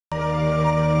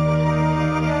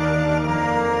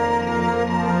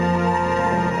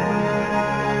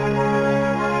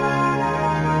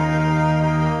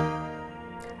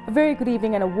good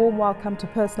evening and a warm welcome to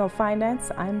Personal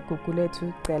Finance. I'm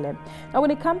Kukuletu Kele. Now,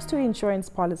 when it comes to insurance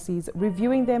policies,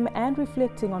 reviewing them and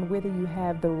reflecting on whether you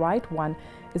have the right one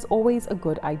is always a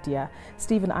good idea.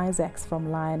 Stephen Isaacs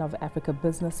from Lion of Africa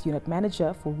Business Unit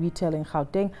Manager for Retail in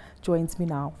Gauteng joins me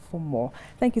now for more.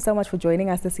 Thank you so much for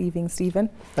joining us this evening, Stephen.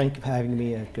 Thank you for having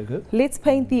me, Gugu. Let's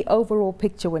paint the overall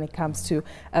picture when it comes to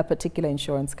particular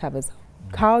insurance covers.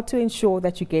 How to ensure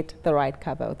that you get the right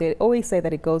cover. They always say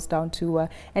that it goes down to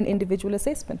an individual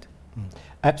assessment.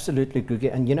 Absolutely,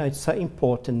 Gugu. And you know, it's so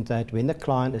important that when the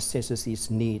client assesses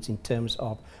his needs in terms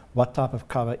of what type of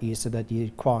cover is that he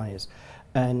requires.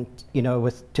 And you know,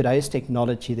 with today's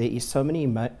technology, there is so many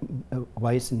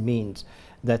ways and means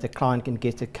that the client can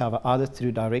get the cover either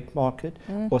through direct market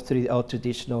or through the old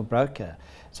traditional broker.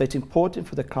 So it's important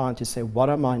for the client to say, what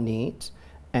are my needs?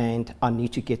 And I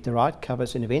need to get the right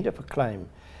covers in the event of a claim,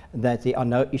 that there are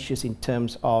no issues in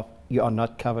terms of you are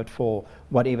not covered for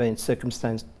whatever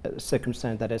circumstance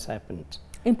that has happened.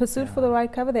 In pursuit for the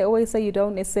right cover, they always say you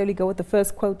don't necessarily go with the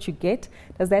first quote you get.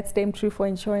 Does that stem true for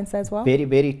insurance as well? Very,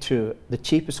 very true. The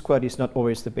cheapest quote is not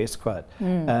always the best quote.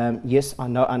 Yes, I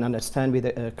know and understand where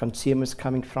the consumer's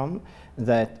coming from,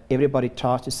 that everybody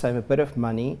tries to save a bit of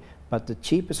money, but the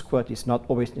cheapest quote is not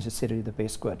always necessarily the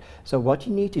best quote. So what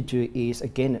you need to do is,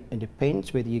 again, it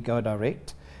depends whether you go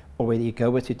direct or whether you go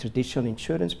with a traditional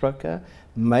insurance broker.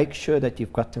 Make sure that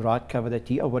you've got the right cover that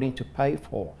you are willing to pay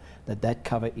for, that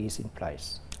cover is in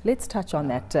place. Let's touch on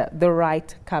that, the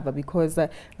right cover, because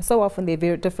so often there are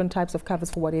very different types of covers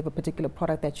for whatever particular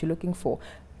product that you're looking for.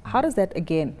 How does that,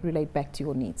 again, relate back to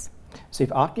your needs? So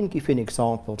if I can give you an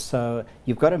example, so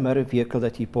you've got a motor vehicle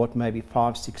that you bought maybe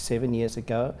 5, 6, 7 years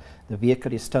ago. The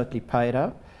vehicle is totally paid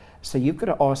up. So you've got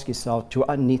to ask yourself, do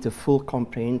I need a full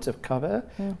comprehensive cover?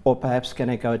 Or perhaps can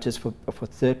I go just for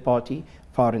third party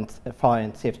fire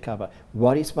and theft cover?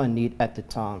 What is my need at the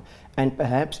time? And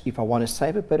perhaps if I want to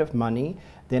save a bit of money,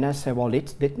 then I say, well,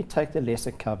 let me take the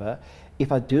lesser cover.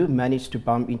 If I do manage to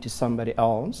bump into somebody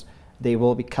else, there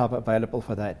will be cover available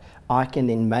for that. I can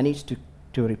then manage to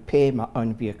repair my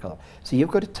own vehicle. So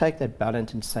you've got to take that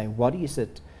balance and say, what is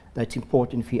it that's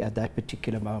important for you at that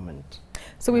particular moment?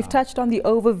 So we've touched on the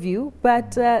overview,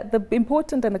 but the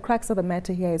important and the crux of the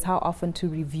matter here is how often to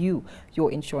review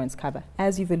your insurance cover.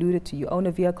 As you've alluded to, you own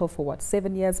a vehicle for what,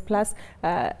 7 years plus?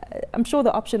 I'm sure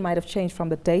the option might have changed from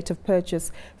the date of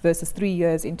purchase versus 3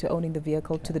 years into owning the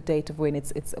vehicle to the date of when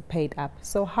it's paid up.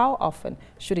 So how often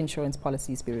should insurance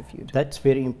policies be reviewed? That's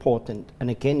very important. And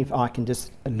again, if I can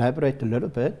just elaborate a little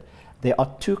bit, there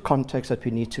are two contracts that we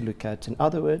need to look at. In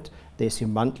other words, there's your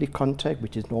monthly contract,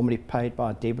 which is normally paid by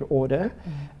a debit order.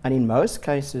 And in most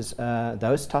cases,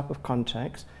 those type of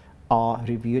contracts are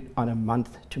reviewed on a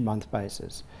month-to-month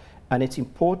basis. And it's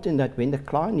important that when the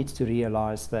client needs to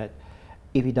realize that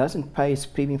if he doesn't pay his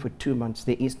premium for 2 months,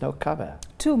 there is no cover.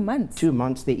 2 months? 2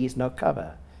 months, there is no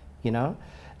cover, you know.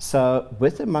 So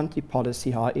with a monthly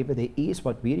policy, however, there is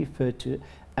what we refer to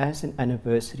as an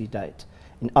anniversary date.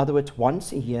 In other words,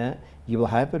 once a year, you will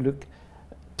have a look,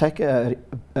 take a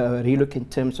relook in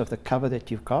terms of the cover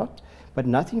that you've got, but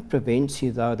nothing prevents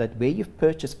you, though, that where you've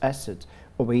purchased assets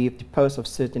or where you've disposed of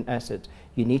certain assets,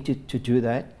 you need to do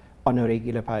that on a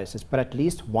regular basis. But at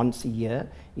least once a year,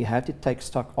 you have to take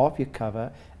stock of your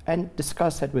cover and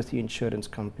discuss that with your insurance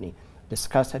company,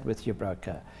 discuss that with your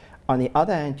broker. On the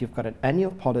other hand, you've got an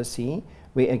annual policy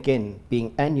where, again,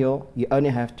 being annual, you only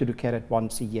have to look at it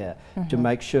once a year to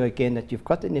make sure, again, that you've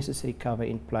got the necessary cover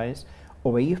in place,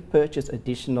 or where you've purchased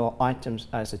additional items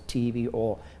as a TV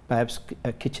or perhaps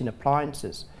kitchen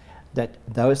appliances, that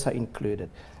those are included.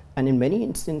 And in many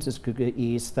instances, Google,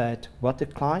 is that what the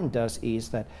client does is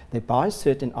that they buy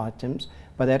certain items,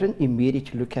 but they don't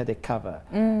immediately look at their cover.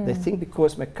 They think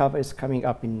because my cover is coming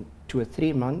up in 2 or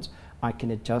 3 months, I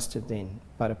can adjust it then.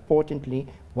 But importantly,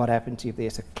 what happens if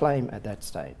there's a claim at that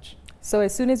stage? So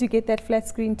as soon as you get that flat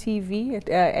screen TV,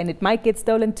 and it might get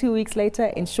stolen 2 weeks later,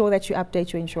 ensure that you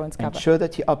update your insurance cover. Ensure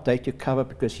that you update your cover,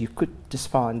 because you could just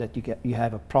find that you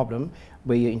have a problem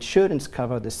where your insurance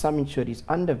cover, the sum insured, is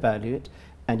undervalued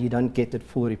and you don't get the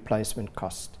full replacement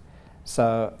cost.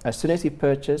 So as soon as you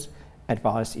purchase,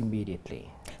 advise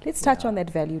immediately. Let's touch on that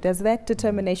value. Does that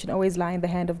determination always lie in the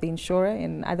hand of the insurer?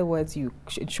 In other words, you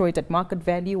insure it at market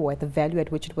value or at the value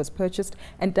at which it was purchased?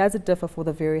 And does it differ for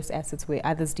the various assets where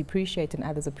others depreciate and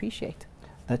others appreciate?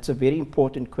 That's a very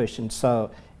important question. So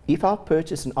if I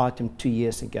purchased an item 2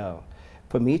 years ago,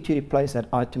 for me to replace that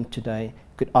item today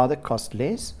could either cost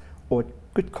less or it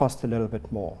could cost a little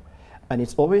bit more. And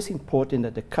it's always important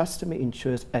that the customer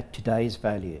insures at today's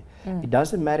value. It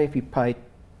doesn't matter if you paid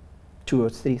 2,000 or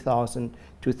 3,000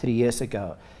 2 or 3 years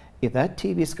ago. If that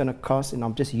TV is going to cost, and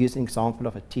I'm just using an example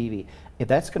of a TV, if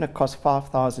that's going to cost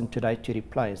 5,000 today to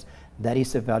replace, that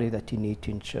is the value that you need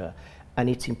to insure. And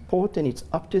it's important, it's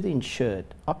up to the insured,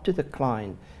 up to the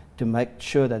client, to make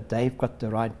sure that they've got the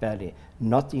right value,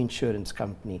 not the insurance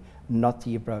company, not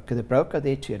the broker. The broker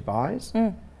there to advise,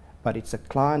 but it's the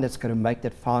client that's going to make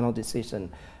that final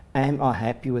decision. Am I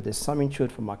happy with the sum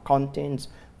insured for my contents,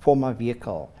 for my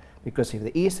vehicle? Because if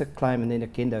there is a claim and then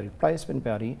again the replacement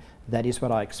value, that is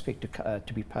what I expect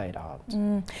to be paid out.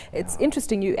 It's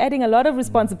interesting. You're adding a lot of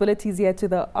responsibilities here to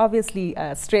the obviously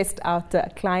stressed out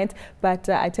client, but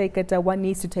I take it one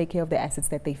needs to take care of the assets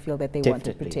that they feel that they want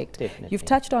to protect. Definitely. You've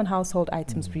touched on household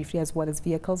items briefly as well as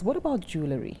vehicles. What about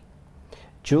jewellery?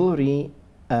 Jewellery,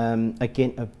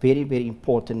 again, a very, very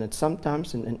important and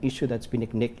sometimes an issue that's been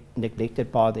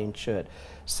neglected by the insured.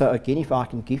 So again, if I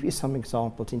can give you some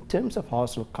examples, in terms of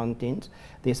household contents,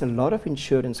 there's a lot of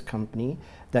insurance company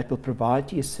that will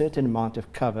provide you a certain amount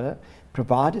of cover,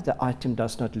 provided the item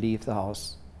does not leave the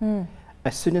house.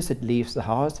 As soon as it leaves the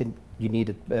house, then you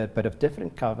need a bit of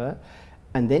different cover,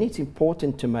 and then it's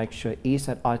important to make sure is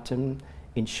that item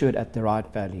insured at the right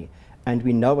value. And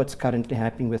we know what's currently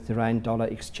happening with the rand-dollar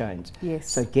exchange.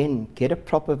 Yes. So again, get a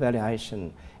proper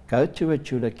valuation. Go to a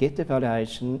jeweler, get the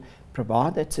valuation,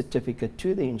 provide that certificate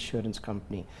to the insurance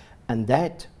company, and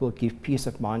that will give peace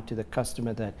of mind to the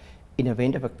customer that in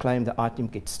event of a claim, the item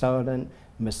gets stolen,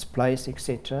 misplaced,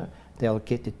 etc., they'll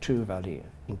get the true value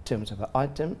in terms of the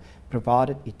item,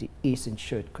 provided it is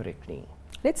insured correctly.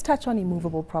 Let's touch on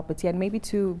immovable property, and maybe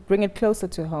to bring it closer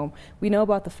to home. We know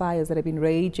about the fires that have been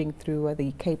raging through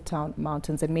the Cape Town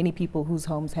mountains and many people whose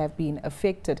homes have been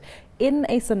affected. In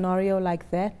a scenario like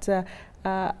that,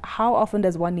 how often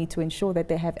does one need to ensure that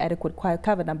they have adequate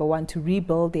cover, number one, to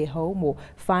rebuild their home or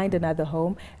find another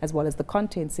home, as well as the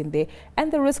contents in there,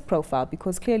 and the risk profile?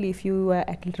 Because clearly if you are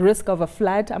at risk of a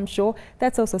flood, I'm sure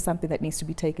that's also something that needs to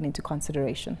be taken into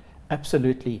consideration.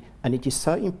 Absolutely, and it is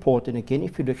so important. Again,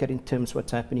 if you look at in terms of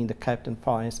what's happening in the Cape Town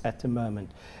fires at the moment,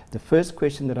 the first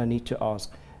question that I need to ask,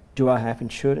 do I have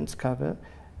insurance cover?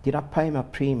 Did I pay my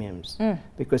premiums?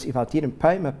 Because if I didn't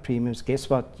pay my premiums, guess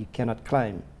what? You cannot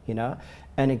claim, you know.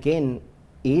 And again,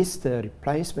 is the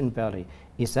replacement value,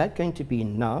 is that going to be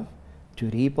enough to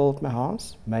rebuild my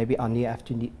house? Maybe I have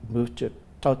to move to a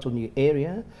total new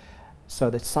area. So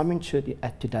that sum insured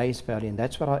at today's value, and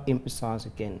that's what I emphasize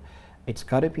again. It's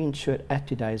got to be insured at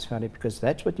today's value, because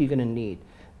that's what you're going to need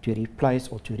to replace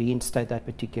or to reinstate that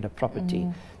particular property.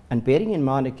 And bearing in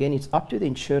mind, again, it's up to the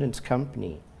insurance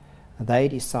company. They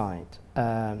decide,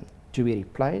 do we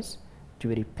replace, do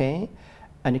we repair?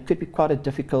 And it could be quite a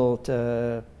difficult,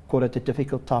 call it a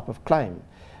difficult type of claim.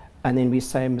 And then we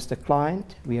say, Mr.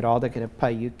 Client, we're rather going to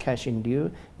pay you cash in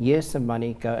lieu. Here's some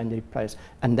money, go and replace.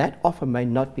 And that offer may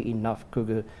not be enough,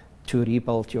 Kugu, to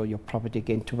rebuild your property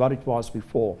again to what it was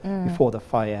before the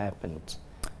fire happened.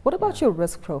 What about your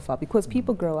risk profile? Because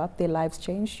people grow up, their lives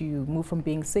change. You move from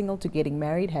being single to getting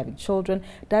married, having children.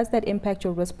 Does that impact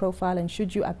your risk profile, and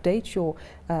should you update your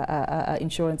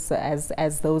insurance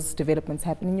as those developments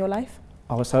happen in your life?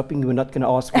 I was hoping you were not going to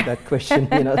ask me that question,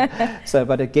 you know. So,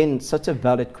 but again, such a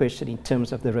valid question in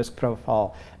terms of the risk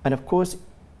profile. And of course,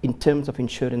 in terms of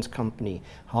insurance company,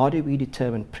 how do we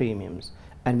determine premiums?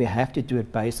 And we have to do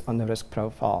it based on the risk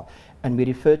profile. And we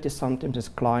refer to sometimes as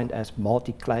client as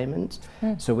multi-claimants.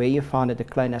 So where you find that the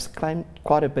client has claimed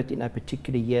quite a bit in a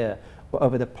particular year or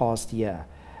over the past year,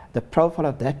 the profile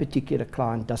of that particular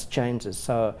client does changes.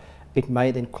 So it may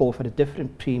then call for a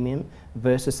different premium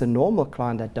versus a normal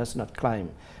client that does not claim.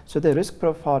 So the risk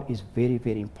profile is very,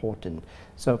 very important.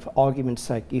 So for argument's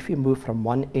sake, if you move from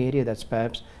one area that's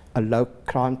perhaps a low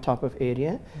crime type of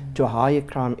area to a higher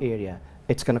crime area,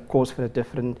 it's going to cause for a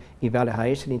different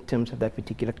evaluation in terms of that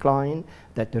particular client,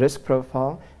 that risk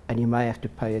profile, and you may have to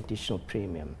pay additional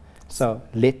premium. So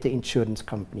let the insurance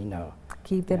company know.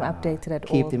 Keep them updated at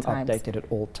all times. Keep them updated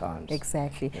at all times.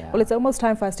 Exactly. Yeah. Well, it's almost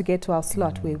time for us to get to our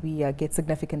slot where we get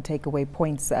significant takeaway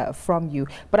points from you.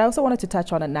 But I also wanted to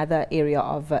touch on another area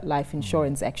of life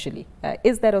insurance, actually.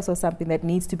 Is that also something that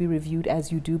needs to be reviewed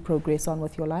as you do progress on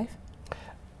with your life?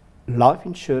 Life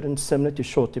insurance, similar to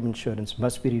short-term insurance,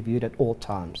 must be reviewed at all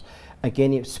times.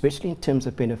 Again, especially in terms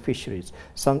of beneficiaries.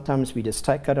 Sometimes we just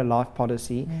take out a life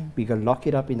policy, we go lock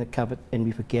it up in the cupboard, and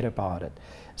we forget about it.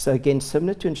 So again,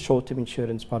 similar to a short-term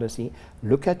insurance policy,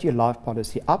 look at your life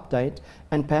policy, update,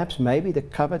 and perhaps maybe the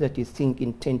cover that you think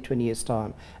in 10, 20 years'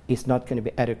 time is not going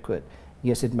to be adequate.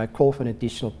 Yes, it may call for an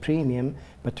additional premium,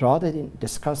 but rather than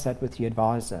discuss that with your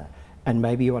advisor, and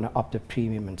maybe you want to up the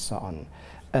premium and so on.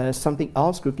 Something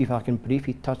else, Group, if I can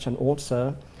briefly touch on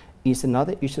also, is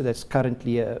another issue that's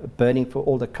currently burning for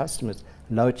all the customers,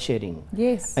 load shedding.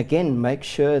 Yes. Again, make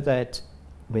sure that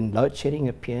when load shedding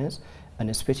appears, and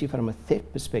especially from a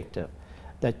theft perspective,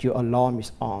 that your alarm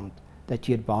is armed, that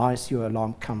you advise your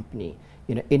alarm company.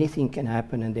 You know, anything can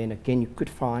happen, and then again, you could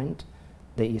find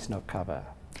there is no cover.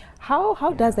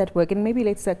 How does that work? And maybe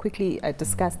let's quickly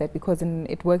discuss that, because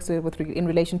it works in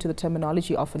relation to the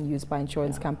terminology often used by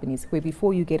insurance companies, where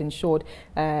before you get insured,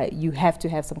 you have to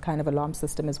have some kind of alarm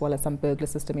system as well as some burglar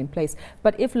system in place.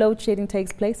 But if load shedding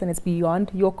takes place and it's beyond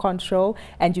your control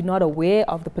and you're not aware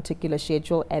of the particular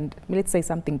schedule, and let's say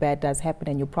something bad does happen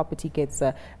and your property gets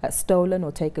stolen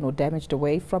or taken or damaged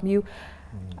away from you,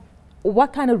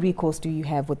 what kind of recourse do you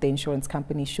have with the insurance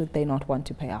company should they not want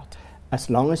to pay out? As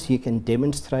long as you can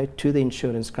demonstrate to the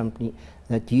insurance company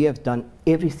that you have done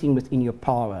everything within your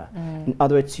power. In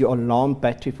other words, your alarm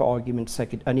battery, for argument's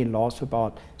sake, it only lasts for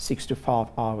about 6 to 5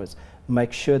 hours.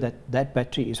 Make sure that that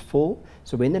battery is full.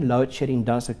 So when the load shedding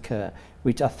does occur,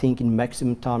 which I think in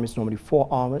maximum time is normally 4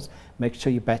 hours, make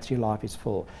sure your battery life is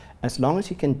full. As long as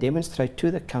you can demonstrate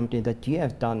to the company that you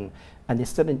have done, and there's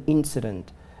still an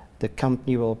incident, the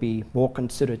company will be more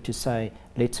considerate to say,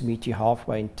 let's meet you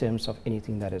halfway in terms of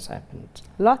anything that has happened.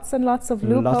 Lots and lots of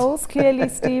loopholes, clearly,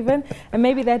 Stephen. And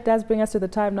maybe that does bring us to the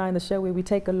time now in the show where we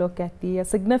take a look at the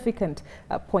significant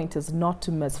pointers not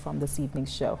to miss from this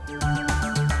evening's show.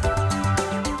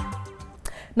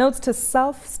 Notes to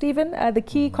self, Stephen, the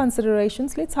key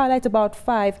considerations. Let's highlight about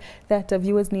 5 that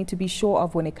viewers need to be sure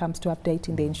of when it comes to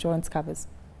updating their insurance covers.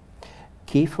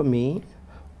 Key for me,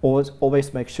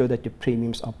 always make sure that your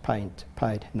premiums are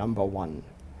paid, number 1.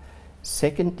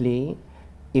 Secondly,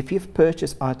 if you've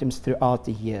purchased items throughout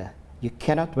the year, you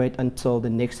cannot wait until the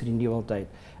next renewal date.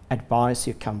 Advise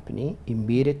your company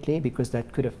immediately, because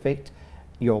that could affect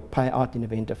your payout in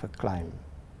event of a claim.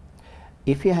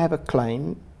 If you have a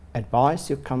claim, advise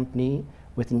your company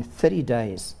within 30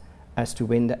 days as to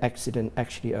when the accident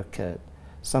actually occurred.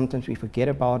 Sometimes we forget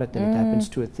about it and it happens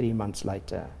 2 or 3 months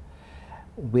later.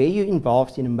 Where you're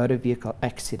involved in a motor vehicle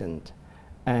accident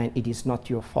and it is not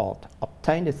your fault,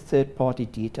 obtain the third-party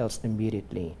details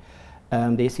immediately.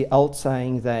 There's the old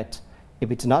saying that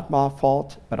if it's not my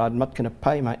fault, but I'm not going to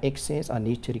pay my excess, I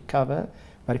need to recover.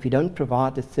 But if you don't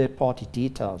provide the third-party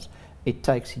details, it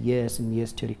takes years and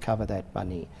years to recover that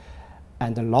money.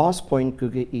 And the last point,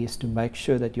 Guga, is to make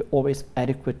sure that you're always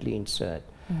adequately insured.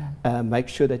 Make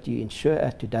sure that you insure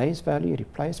at today's value,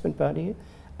 replacement value.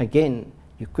 Again,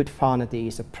 you could find that there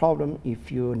is a problem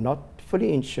if you're not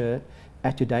fully insured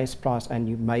at today's price, and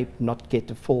you may not get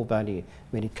the full value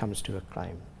when it comes to a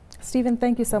claim. Stephen,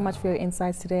 thank you so much for your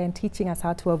insights today and teaching us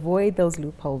how to avoid those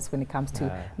loopholes when it comes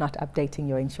to not updating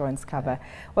your insurance cover.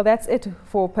 Well, that's it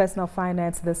for Personal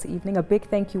Finance this evening. A big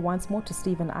thank you once more to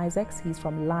Stephen Isaacs. He's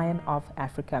from Lion of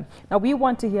Africa. Now, we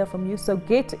want to hear from you, so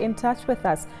get in touch with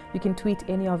us. You can tweet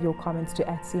any of your comments to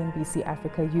 @CNBC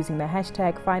Africa using the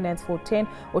hashtag Finance410,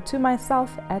 or to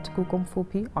myself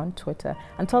 @Gukumfupi on Twitter.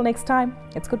 Until next time,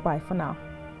 it's goodbye for now.